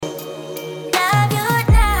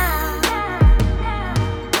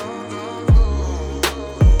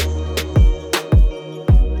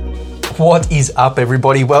What is up,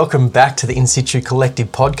 everybody? Welcome back to the In Situ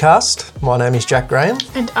Collective podcast. My name is Jack Graham.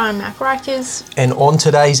 And I'm Mac Rikers. And on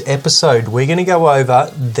today's episode, we're going to go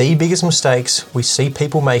over the biggest mistakes we see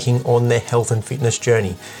people making on their health and fitness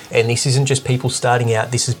journey. And this isn't just people starting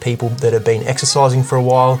out, this is people that have been exercising for a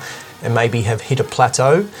while and maybe have hit a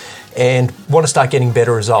plateau and want to start getting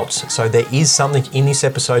better results. So there is something in this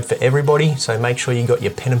episode for everybody. So make sure you got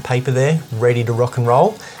your pen and paper there, ready to rock and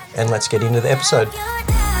roll. And let's get into the episode.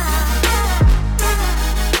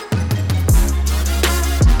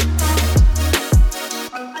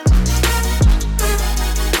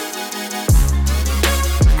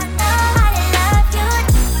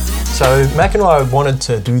 So Mac and I wanted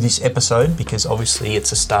to do this episode because obviously it's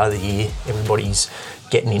the start of the year, everybody's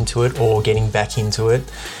getting into it or getting back into it,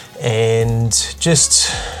 and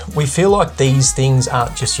just we feel like these things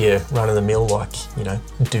aren't just your run-of-the-mill, like, you know,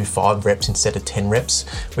 do 5 reps instead of 10 reps.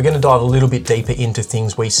 We're going to dive a little bit deeper into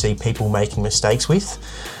things we see people making mistakes with,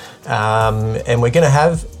 and we're going to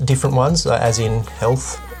have different ones, as in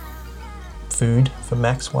health, food for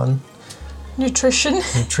Mac's one. Nutrition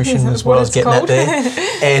as well as getting that there,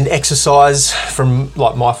 and exercise from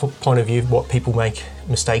like my point of view, what people make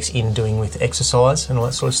mistakes in doing with exercise and all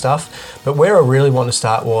that sort of stuff. But where I really want to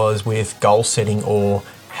start was with goal setting or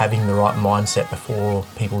having the right mindset before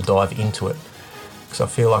people dive into it, because I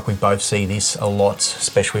feel like we both see this a lot,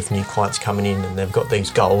 especially with new clients coming in and they've got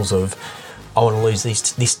these goals of, I want to lose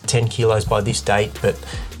this 10 kilos by this date, but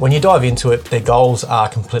when you dive into it, their goals are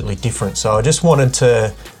completely different. So I just wanted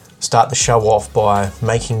to start the show off by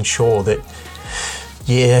making sure that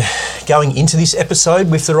you're going into this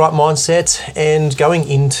episode with the right mindset and going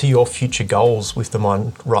into your future goals with the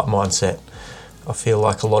right mindset. I feel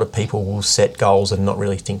like a lot of people will set goals and not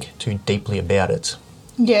really think too deeply about it.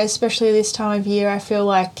 Yeah, especially this time of year, I feel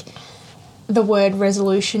like the word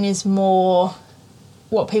resolution is more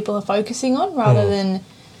what people are focusing on rather than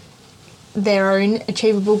their own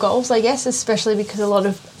achievable goals, I guess, especially because a lot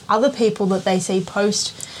of other people that they see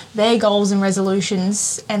post their goals and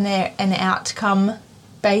resolutions and they're an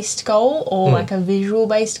outcome-based goal or like a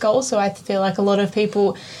visual-based goal. So I feel like a lot of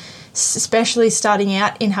people, especially starting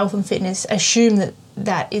out in health and fitness, assume that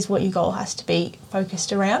that is what your goal has to be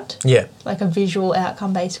focused around. Yeah. Like a visual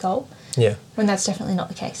outcome-based goal. Yeah. When that's definitely not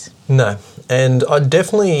the case. No. And I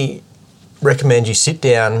definitely recommend you sit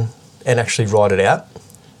down and actually write it out.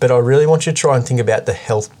 But I really want you to try and think about the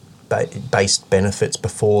health-based benefits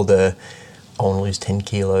before the I want to lose 10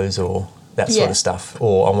 kilos or that sort of stuff,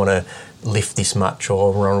 or I want to lift this much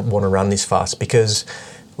or I want to run this fast, because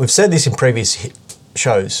we've said this in previous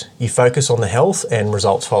shows, you focus on the health and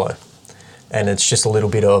results follow, and it's just a little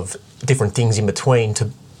bit of different things in between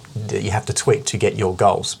that you have to tweak to get your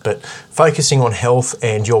goals. But focusing on health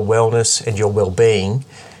and your wellness and your well-being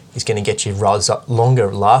is going to get you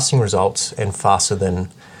longer lasting results and faster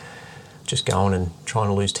than just going and trying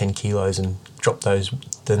to lose 10 kilos and drop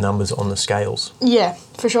the numbers on the scales. Yeah,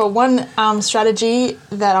 for sure. One strategy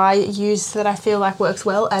that I use that I feel like works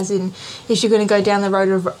well, as in if you're going to go down the road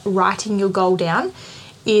of writing your goal down,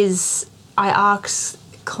 is I ask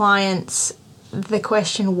clients the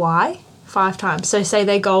question why 5 times. So say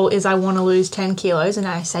their goal is I want to lose 10 kilos and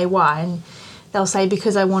I say why, and they'll say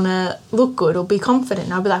because I want to look good or be confident.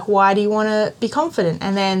 And I'll be like, why do you want to be confident?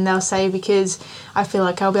 And then they'll say because I feel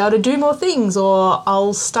like I'll be able to do more things, or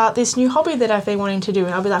I'll start this new hobby that I've been wanting to do.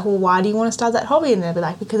 And I'll be like, well, why do you want to start that hobby? And they'll be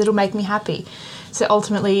like, because it'll make me happy. So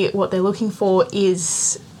ultimately what they're looking for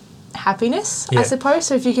is happiness, I suppose.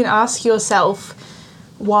 So if you can ask yourself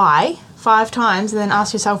why 5 times and then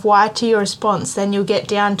ask yourself why to your response, then you'll get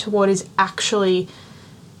down to what is actually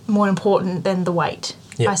more important than the weight,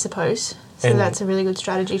 I suppose. So that's a really good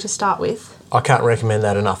strategy to start with. I can't recommend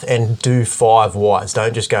that enough. And do 5 whys.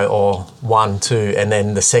 Don't just go, 1, 2, and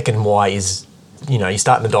then the second why is, you know, you're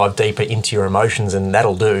starting to dive deeper into your emotions, and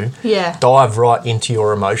that'll do. Yeah. Dive right into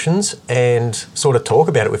your emotions and sort of talk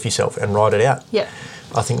about it with yourself and write it out. Yeah.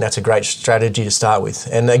 I think that's a great strategy to start with.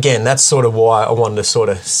 And again, that's sort of why I wanted to sort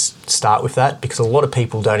of start with that, because a lot of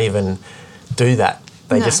people don't even do that.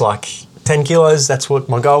 They just like 10 kilos, that's what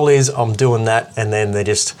my goal is, I'm doing that, and then they're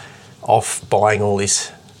just off buying all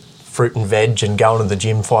this fruit and veg and going to the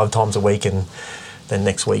gym 5 times a week, and then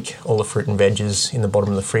next week all the fruit and veg is in the bottom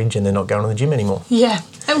of the fridge and they're not going to the gym anymore. Yeah,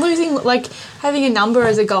 and having a number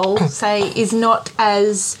as a goal, say, is not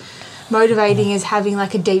as motivating as having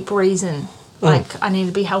like a deep reason, like I need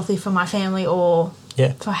to be healthy for my family or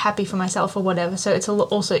for happy for myself or whatever. So it's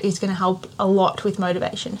also going to help a lot with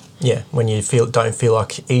motivation. Yeah, when you don't feel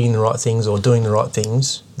like eating the right things or doing the right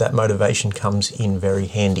things, that motivation comes in very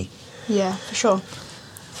handy. Yeah, for sure.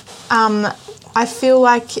 I feel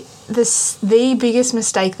like the biggest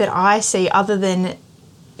mistake that I see, other than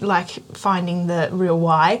like finding the real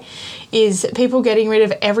why, is people getting rid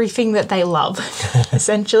of everything that they love,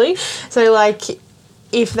 essentially. So like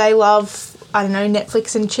if they love, I don't know,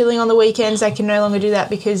 Netflix and chilling on the weekends, they can no longer do that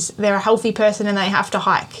because they're a healthy person and they have to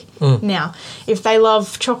hike now. If they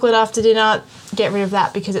love chocolate after dinner, get rid of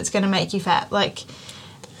that because it's going to make you fat. Like,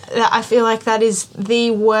 I feel like that is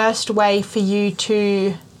the worst way for you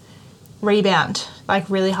to rebound, like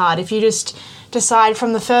really hard. If you just decide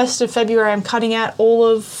from the 1st of February I'm cutting out all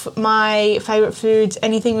of my favourite foods,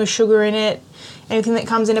 anything with sugar in it, anything that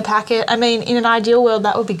comes in a packet. I mean, in an ideal world,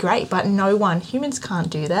 that would be great, but humans can't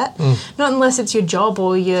do that. Not unless it's your job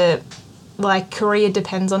or your like career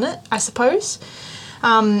depends on it, I suppose.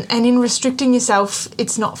 And in restricting yourself,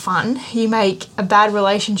 it's not fun. You make a bad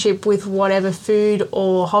relationship with whatever food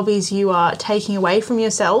or hobbies you are taking away from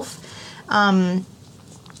yourself.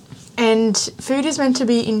 And food is meant to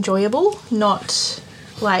be enjoyable, not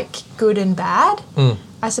like good and bad,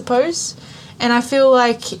 I suppose. And I feel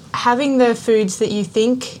like having the foods that you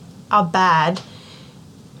think are bad,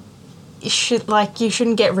 you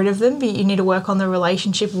shouldn't get rid of them, but you need to work on the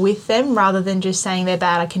relationship with them rather than just saying they're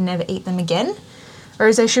bad, I can never eat them again.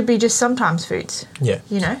 Whereas they should be just sometimes foods. Yeah.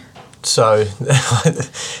 You know? So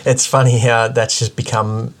it's funny how that's just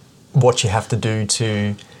become what you have to do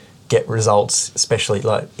to get results, especially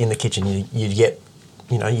like in the kitchen. You get,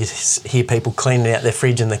 you hear people cleaning out their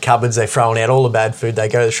fridge and the cupboards, they're throwing out all the bad food, they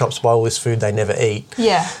go to the shops, buy all this food they never eat.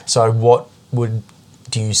 Yeah. So what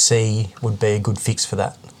do you see would be a good fix for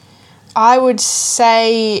that? I would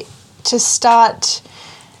say to start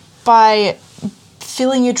by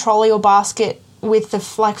filling your trolley or basket with the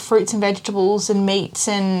fruits and vegetables and meats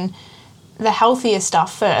and the healthier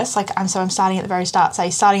stuff first. I'm starting at the very start, say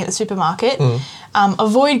starting at the supermarket.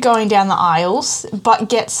 Avoid going down the aisles, but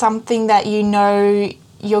get something that you know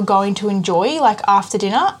you're going to enjoy, like after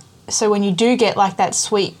dinner. So when you do get like that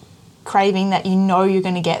sweet craving that you know you're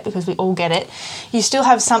going to get, because we all get it, you still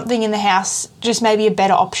have something in the house, just maybe a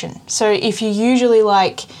better option. So if you usually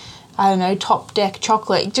like, I don't know, Top Deck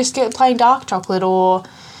chocolate, just get plain dark chocolate or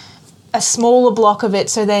a smaller block of it,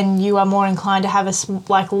 so then you are more inclined to have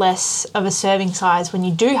less of a serving size when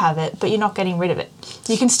you do have it, but you're not getting rid of it.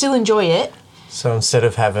 You can still enjoy it. So instead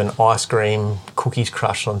of having ice cream, cookies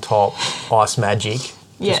crushed on top, Ice Magic,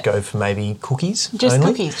 just go for maybe cookies. Just only?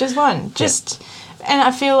 Cookies, just one. And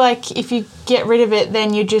I feel like if you get rid of it,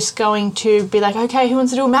 then you're just going to be like, okay, who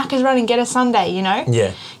wants to do a Macca's run and get a sundae,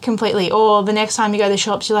 Yeah. Completely. Or the next time you go to the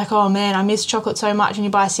shops, you're like, oh man, I miss chocolate so much, and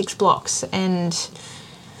you buy 6 blocks. And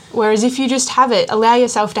whereas if you just have it, allow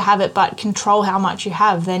yourself to have it, but control how much you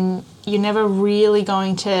have, then you're never really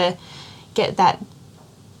going to get that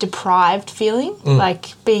deprived feeling.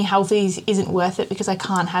 Like being healthy isn't worth it because I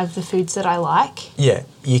can't have the foods that I like. Yeah,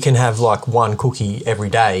 you can have like one cookie every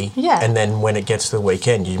day, and then when it gets to the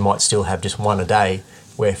weekend, you might still have just one a day,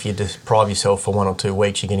 where if you deprive yourself for 1 or 2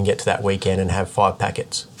 weeks, you're going to get to that weekend and have 5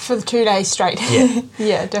 packets. For the 2 days straight. Yeah.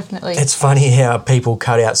 Yeah, definitely. It's funny how people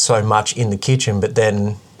cut out so much in the kitchen, but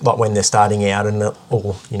then like when they're starting out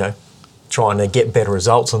or trying to get better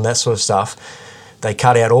results and that sort of stuff, they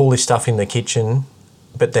cut out all this stuff in the kitchen,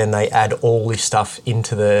 but then they add all this stuff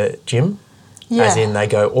into the gym. Yeah. As in they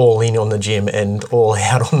go all in on the gym and all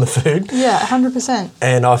out on the food. Yeah, 100%.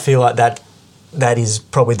 And I feel like that is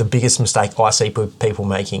probably the biggest mistake I see people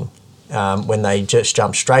making when they just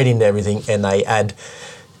jump straight into everything and they add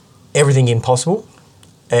everything in possible,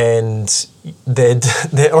 and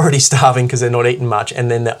they're already starving because they're not eating much, and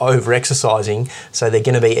then they're over-exercising, so they're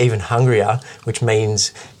going to be even hungrier, which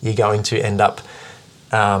means you're going to end up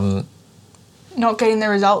not getting the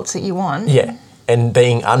results that you want. Yeah, and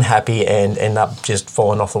being unhappy and end up just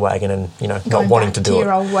falling off the wagon and, not wanting to do it. Going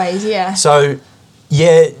back to your old ways, yeah. So,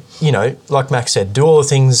 yeah, like Max said, do all the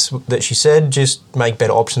things that she said, just make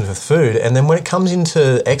better options with food. And then when it comes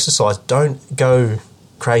into exercise, don't go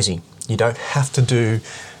crazy. You don't have to do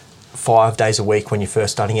 5 days a week when you're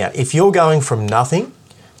first starting out. If you're going from nothing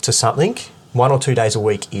to something, 1 or 2 days a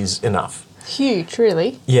week is enough. Huge,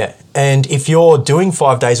 really. Yeah, and if you're doing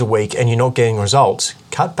 5 days a week and you're not getting results,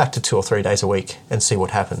 cut back to 2 or 3 days a week and see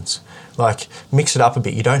what happens. Like, mix it up a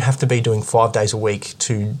bit. You don't have to be doing 5 days a week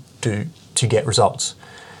to get results.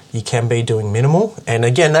 You can be doing minimal, and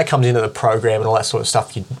again, that comes into the program and all that sort of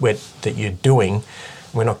stuff that you're doing.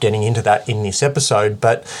 We're not getting into that in this episode,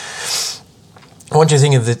 but I want you to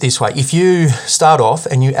think of it this way. If you start off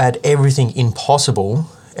and you add everything impossible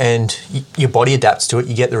and your body adapts to it,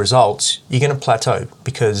 you get the results, you're going to plateau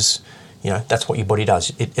because, that's what your body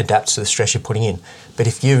does. It adapts to the stress you're putting in. But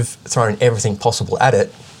if you've thrown everything possible at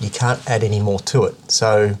it, you can't add any more to it.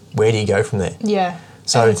 So where do you go from there? Yeah.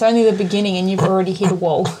 So and it's only the beginning and you've already hit a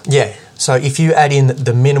wall. Yeah. So if you add in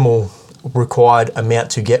the minimal required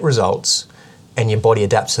amount to get results and your body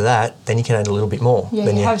adapts to that, then you can add a little bit more. Yeah,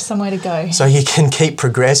 you have somewhere to go. So you can keep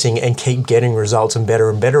progressing and keep getting results and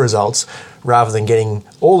better results rather than getting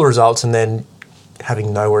all the results and then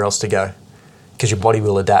having nowhere else to go, because your body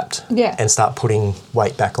will adapt and start putting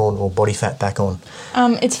weight back on or body fat back on.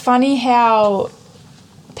 It's funny how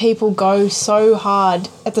people go so hard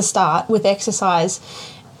at the start with exercise,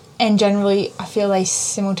 and generally I feel they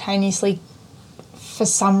simultaneously, for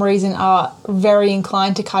some reason, are very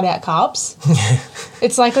inclined to cut out carbs.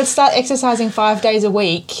 It's like, let's start exercising 5 days a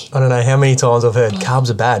week. I don't know how many times I've heard carbs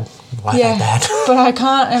are bad. Why are they bad? But I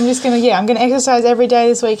can't. I'm just going to, I'm going to exercise every day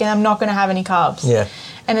this week and I'm not going to have any carbs. Yeah.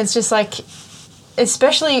 And it's just like,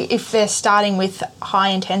 especially if they're starting with high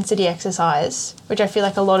intensity exercise, which I feel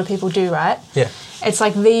like a lot of people do, right? Yeah. It's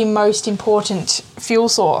like the most important fuel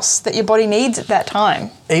source that your body needs at that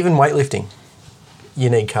time. Even weightlifting, you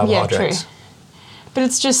need carbohydrates. Yeah, true. But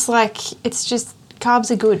it's just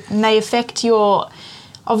carbs are good, and they affect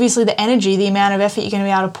obviously the energy, the amount of effort you're going to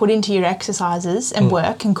be able to put into your exercises and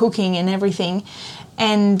work and cooking and everything,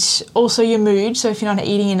 and also your mood. So if you're not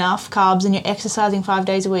eating enough carbs and you're exercising 5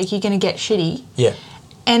 days a week, you're going to get shitty. Yeah.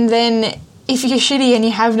 And then if you're shitty and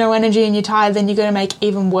you have no energy and you're tired, then you're going to make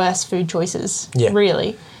even worse food choices. Yeah.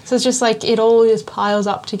 Really. So it's just like it all just piles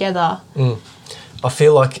up together. I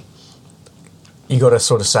feel like you got to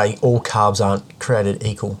sort of say all carbs aren't created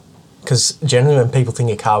equal, because generally when people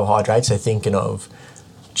think of carbohydrates, they're thinking of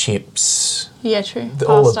chips. Yeah, true.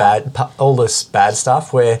 All the bad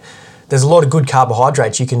stuff, where there's a lot of good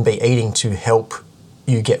carbohydrates you can be eating to help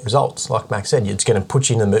you get results. Like Max said, it's going to put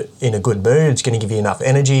you in a good mood. It's going to give you enough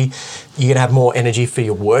energy. You're going to have more energy for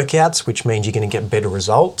your workouts, which means you're going to get better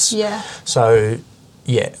results. Yeah. So,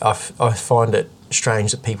 yeah, I find it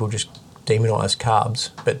strange that people just demonise carbs,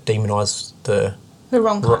 but demonise the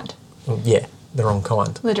wrong kind. The wrong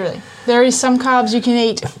kind. Literally. There is some carbs you can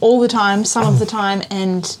eat all the time, some of the time,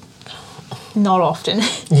 and not often.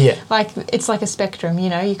 Yeah. Like, it's like a spectrum,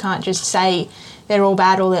 you can't just say they're all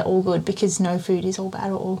bad or they're all good, because no food is all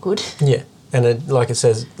bad or all good. Yeah. And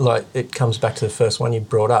it comes back to the first one you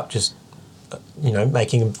brought up, just,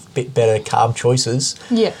 making a bit better carb choices.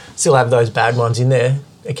 Yeah. Still have those bad ones in there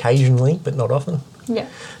occasionally, but not often. Yeah.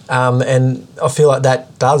 And I feel like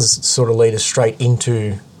that does sort of lead us straight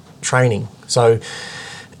into training. So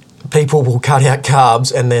people will cut out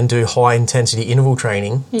carbs and then do high intensity interval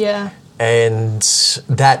training. Yeah. And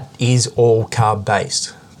that is all carb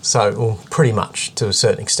based. So pretty much to a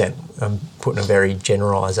certain extent. I'm putting a very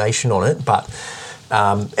generalisation on it, but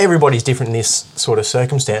everybody's different in this sort of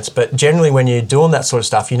circumstance. But generally when you're doing that sort of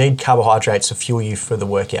stuff, you need carbohydrates to fuel you for the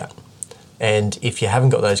workout. And if you haven't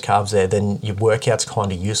got those carbs there, then your workout's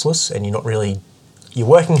kind of useless, and you're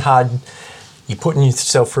working hard, you're putting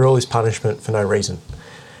yourself through all this punishment for no reason.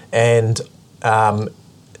 And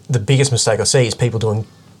the biggest mistake I see is people doing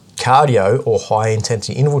cardio or high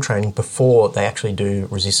intensity interval training before they actually do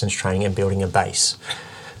resistance training and building a base.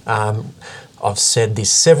 I've said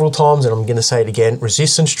this several times and I'm going to say it again.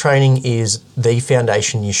 Resistance training is the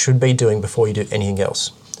foundation you should be doing before you do anything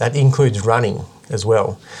else. That includes running as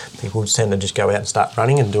well. People tend to just go out and start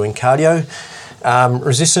running and doing cardio.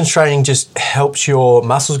 Resistance training just helps your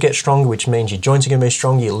muscles get stronger, which means your joints are going to be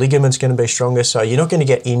stronger, your ligaments are going to be stronger, so you're not going to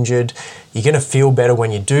get injured. You're going to feel better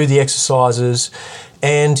when you do the exercises,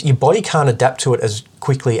 and your body can't adapt to it as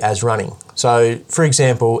quickly as running. So, for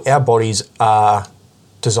example, our bodies are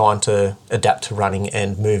designed to adapt to running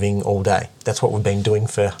and moving all day. That's what we've been doing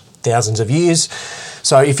for thousands of years.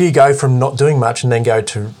 So if you go from not doing much and then go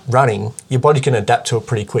to running, your body can adapt to it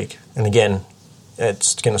pretty quick. And again,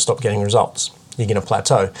 it's going to stop getting results. You're going to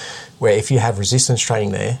plateau. Where if you have resistance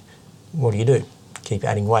training there, what do? Keep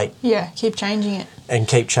adding weight. Yeah, keep changing it. And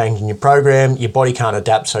keep changing your program. Your body can't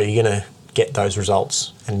adapt, so you're going to get those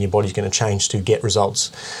results. And your body's going to change to get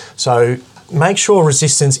results. So make sure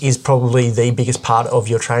resistance is probably the biggest part of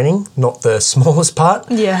your training, not the smallest part.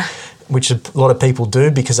 Yeah. Which a lot of people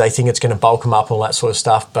do because they think it's going to bulk them up and all that sort of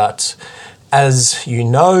stuff. But as you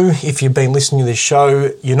know, if you've been listening to this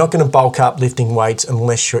show, you're not going to bulk up lifting weights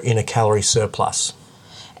unless you're in a calorie surplus.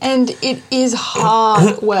 And it is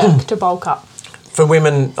hard work to bulk up. For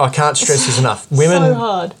women, I can't stress this enough. Women, so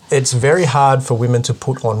hard. It's very hard for women to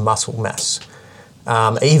put on muscle mass.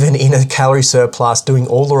 Even in a calorie surplus, doing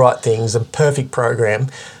all the right things, a perfect program,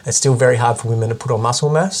 it's still very hard for women to put on muscle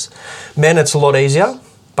mass. Men, it's a lot easier.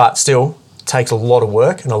 But still, it takes a lot of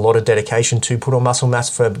work and a lot of dedication to put on muscle mass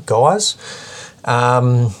for guys.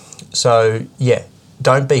 So, yeah,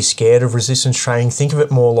 don't be scared of resistance training. Think of it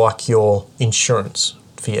more like your insurance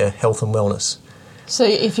for your health and wellness. So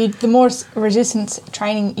the more resistance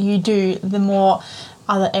training you do, the more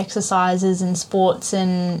other exercises and sports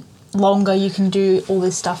and longer you can do all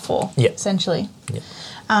this stuff for, essentially. Yep.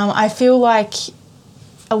 I feel like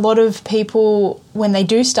a lot of people, when they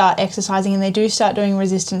do start exercising and they do start doing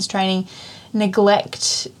resistance training,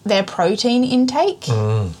 neglect their protein intake.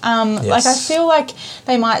 Like I feel like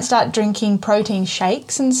they might start drinking protein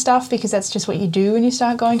shakes and stuff because that's just what you do when you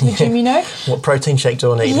start going to the gym, you know. What protein shake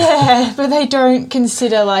do I need? Yeah, but they don't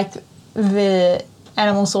consider like the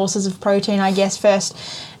animal sources of protein, I guess, first.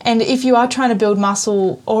 And if you are trying to build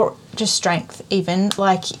muscle or just strength even,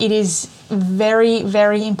 like it is very,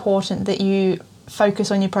 very important that you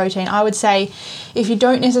focus on your protein. I would say if you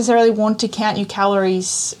don't necessarily want to count your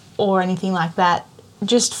calories or anything like that,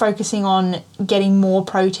 just focusing on getting more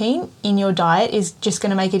protein in your diet is just going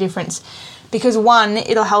to make a difference. Because one,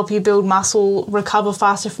 it'll help you build muscle, recover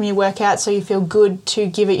faster from your workout so you feel good to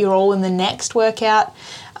give it your all in the next workout.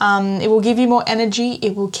 It will give you more energy.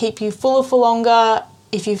 It will keep you fuller for longer.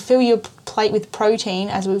 If you fill your plate with protein,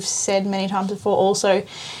 as we've said many times before also,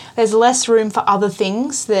 there's less room for other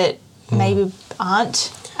things that maybe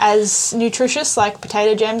aren't as nutritious, like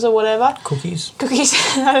potato gems or whatever. Cookies.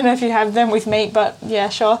 I don't know if you have them with meat, but yeah,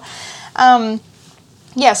 sure. So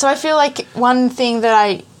I feel like one thing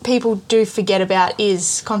that people do forget about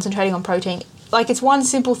is concentrating on protein. Like it's one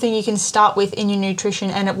simple thing you can start with in your nutrition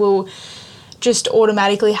and it will just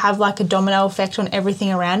automatically have like a domino effect on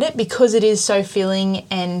everything around it because it is so filling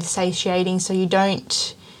and satiating, so you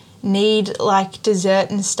don't need like dessert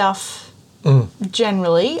and stuff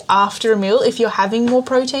generally after a meal if you're having more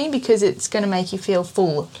protein because it's going to make you feel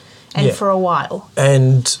full and for a while.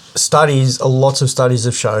 And lots of studies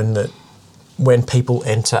have shown that when people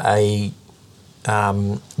enter a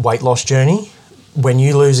weight loss journey, when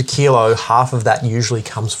you lose a kilo, half of that usually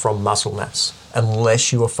comes from muscle mass,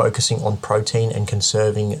 unless you are focusing on protein and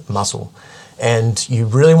conserving muscle. And you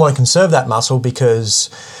really want to conserve that muscle because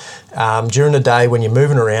during the day when you're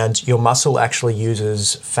moving around, your muscle actually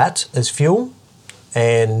uses fat as fuel,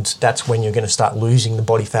 and that's when you're going to start losing the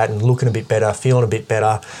body fat and looking a bit better, feeling a bit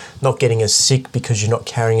better, not getting as sick because you're not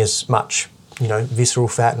carrying as much, visceral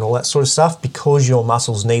fat and all that sort of stuff, because your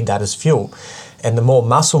muscles need that as fuel. And the more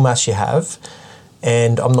muscle mass you have,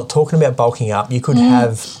 and I'm not talking about bulking up, you could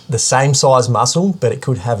have the same size muscle, but it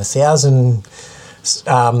could have 1,000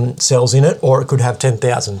 cells in it, or it could have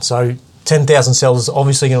 10,000. So 10,000 cells is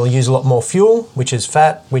obviously going to use a lot more fuel, which is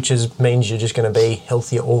fat, means you're just going to be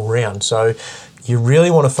healthier all around. So you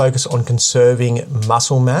really want to focus on conserving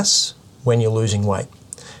muscle mass when you're losing weight.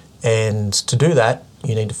 And to do that,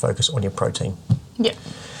 you need to focus on your protein. Yeah,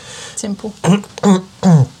 simple.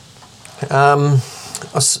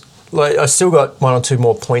 I still got one or two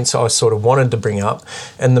more points I sort of wanted to bring up.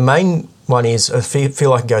 And the main one is, I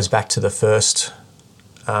feel like it goes back to the first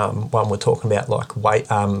one we're talking about, like weight,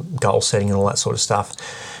 goal setting and all that sort of stuff.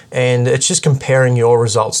 And it's just comparing your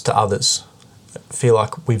results to others. I feel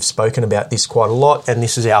like we've spoken about this quite a lot, and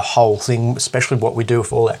this is our whole thing, especially what we do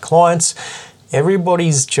with all our clients.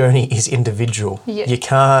 Everybody's journey is individual. Yeah. You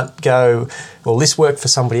can't go, well, this worked for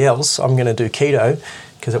somebody else, I'm going to do keto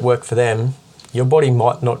because it worked for them. Your body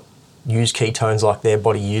might not use ketones like their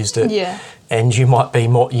body used it. Yeah. And you might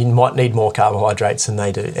need more carbohydrates than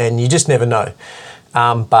they do. And you just never know.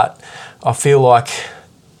 But I feel like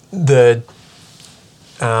the,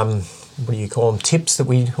 tips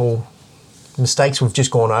or mistakes we've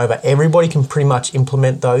just gone over, everybody can pretty much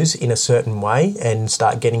implement those in a certain way and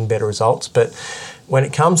start getting better results. But when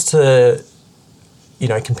it comes to,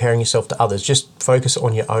 comparing yourself to others, just focus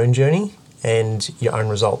on your own journey and your own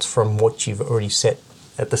results from what you've already set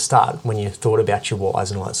at the start when you thought about your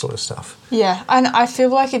whys and all that sort of stuff. Yeah, and I feel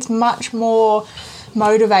like it's much more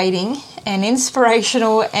motivating and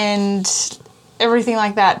inspirational and everything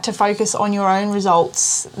like that to focus on your own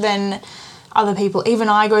results than other people. Even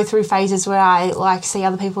I go through phases where I see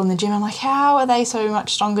other people in the gym. I'm like, how are they so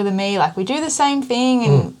much stronger than me? Like, we do the same thing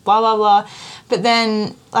and blah, blah, blah. But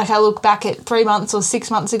then, I look back at 3 months or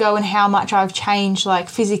 6 months ago and how much I've changed,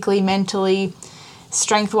 physically, mentally,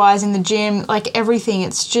 strength-wise in the gym, everything.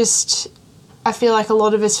 It's just, I feel like a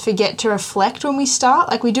lot of us forget to reflect when we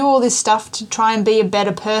start. We do all this stuff to try and be a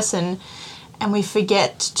better person, and we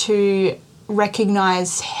forget to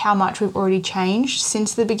recognise how much we've already changed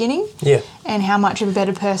since the beginning. Yeah. And how much of a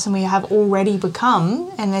better person we have already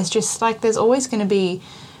become. And there's just, there's always going to be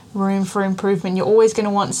room for improvement. You're always going to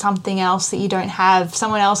want something else that you don't have.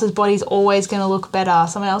 Someone else's body's always going to look better.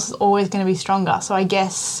 Someone else is always going to be stronger. So I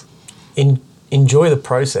guess... Enjoy the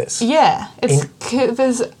process. Yeah.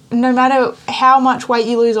 There's no matter how much weight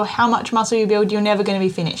you lose or how much muscle you build, you're never going to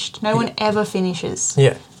be finished. No one ever finishes.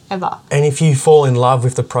 Yeah. ever. And if you fall in love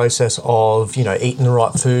with the process of, eating the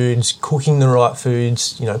right foods, cooking the right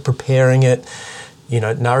foods, preparing it,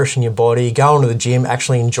 nourishing your body, going to the gym,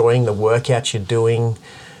 actually enjoying the workouts you're doing,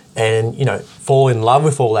 and, fall in love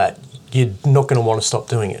with all that, you're not going to want to stop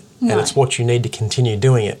doing it. No. And it's what you need to continue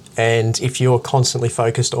doing it. And if you're constantly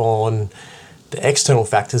focused on the external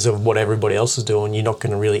factors of what everybody else is doing, you're not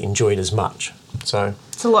going to really enjoy it as much. So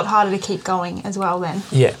it's a lot harder to keep going as well then.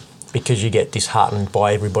 Yeah, because you get disheartened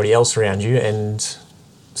by everybody else around you, and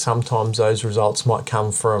sometimes those results might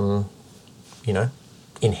come from,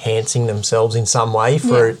 enhancing themselves in some way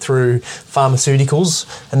through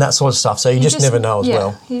pharmaceuticals and that sort of stuff. So you just never know as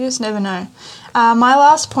well. You just never know. My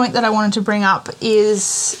last point that I wanted to bring up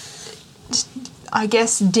is, I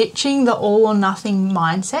guess, ditching the all or nothing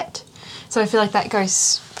mindset. So I feel like that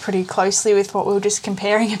goes pretty closely with what we were just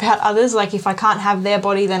comparing about others. Like, if I can't have their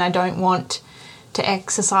body, then I don't want to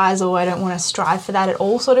exercise, or I don't want to strive for that at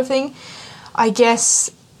all, sort of thing. I guess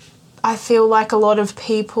I feel like a lot of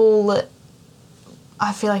people,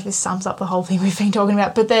 I feel like this sums up the whole thing we've been talking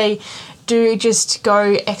about, but they do just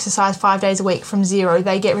go exercise 5 days a week from zero.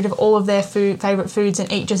 They get rid of all of their favourite foods and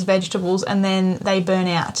eat just vegetables, and then they burn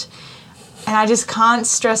out. And I just can't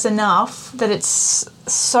stress enough that it's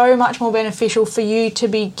so much more beneficial for you to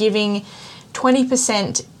be giving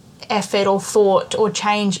 20% effort or thought or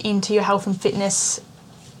change into your health and fitness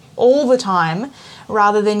all the time,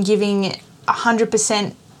 rather than giving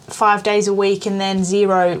 100% 5 days a week and then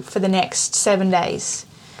zero for the next 7 days.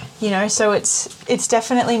 So it's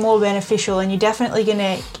definitely more beneficial, and you're definitely going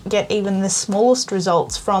to get even the smallest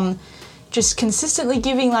results from just consistently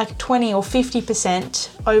giving like 20 or 50%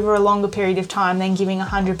 over a longer period of time than giving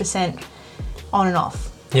 100% on and off,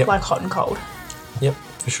 like hot and cold. Yep,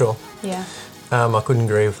 for sure. Yeah. I couldn't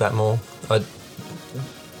agree with that more.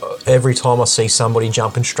 Every time I see somebody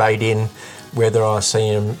jumping straight in, whether I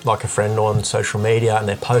see them like a friend on social media and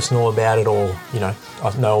they're posting all about it, or, I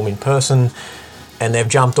know them in person and they've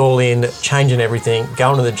jumped all in, changing everything,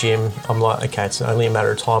 going to the gym, I'm like, okay, it's only a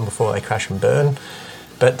matter of time before they crash and burn.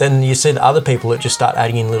 But then you see the other people that just start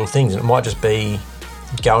adding in little things, and it might just be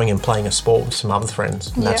going and playing a sport with some other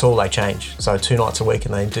friends, and that's all they change. So 2 nights a week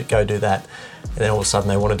and they go do that, and then all of a sudden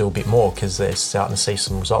they want to do a bit more because they're starting to see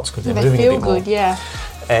some results because they're moving a bit more. They feel good, yeah.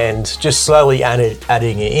 And just slowly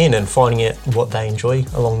adding it in and finding out what they enjoy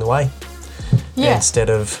along the way. Yeah.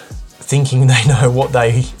 Instead of thinking they know what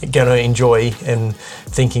they're going to enjoy and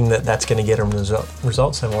thinking that that's going to get them the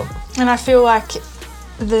results they want. And I feel like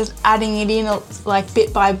the adding it in like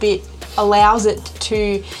bit by bit allows it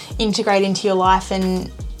to integrate into your life,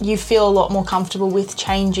 and you feel a lot more comfortable with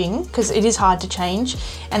changing, because it is hard to change,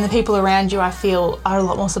 and the people around you, I feel, are a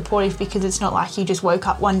lot more supportive, because it's not like you just woke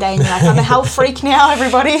up one day and you're like, I'm a health freak now,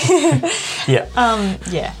 everybody.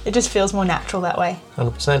 It just feels more natural that way.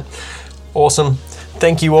 100%. Awesome.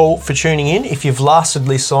 Thank you all for tuning in. If you've lasted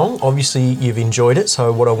this long, obviously you've enjoyed it.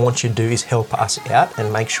 So what I want you to do is help us out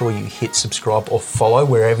and make sure you hit subscribe or follow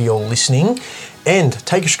wherever you're listening. And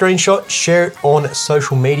take a screenshot, share it on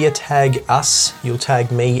social media, tag us. You'll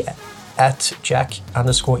tag me at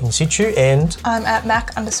Jack_in-situ, and I'm at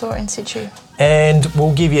Mac_in-situ. And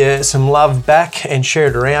we'll give you some love back and share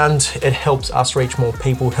it around. It helps us reach more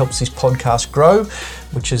people, helps this podcast grow,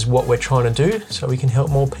 which is what we're trying to do, so we can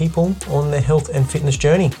help more people on their health and fitness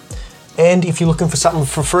journey. And if you're looking for something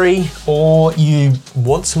for free, or you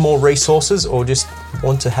want some more resources, or just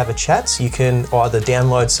want to have a chat, so you can either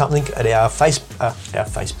download something at our Facebook,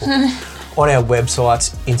 on our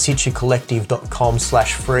website,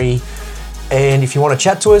 insitucollective.com/free. And if you want to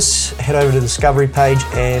chat to us, head over to the Discovery page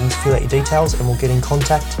and fill out your details, and we'll get in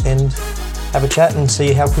contact and have a chat and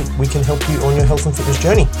see how we can help you on your health and fitness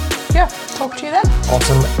journey. Yeah, talk to you then.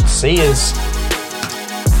 Awesome. See yous.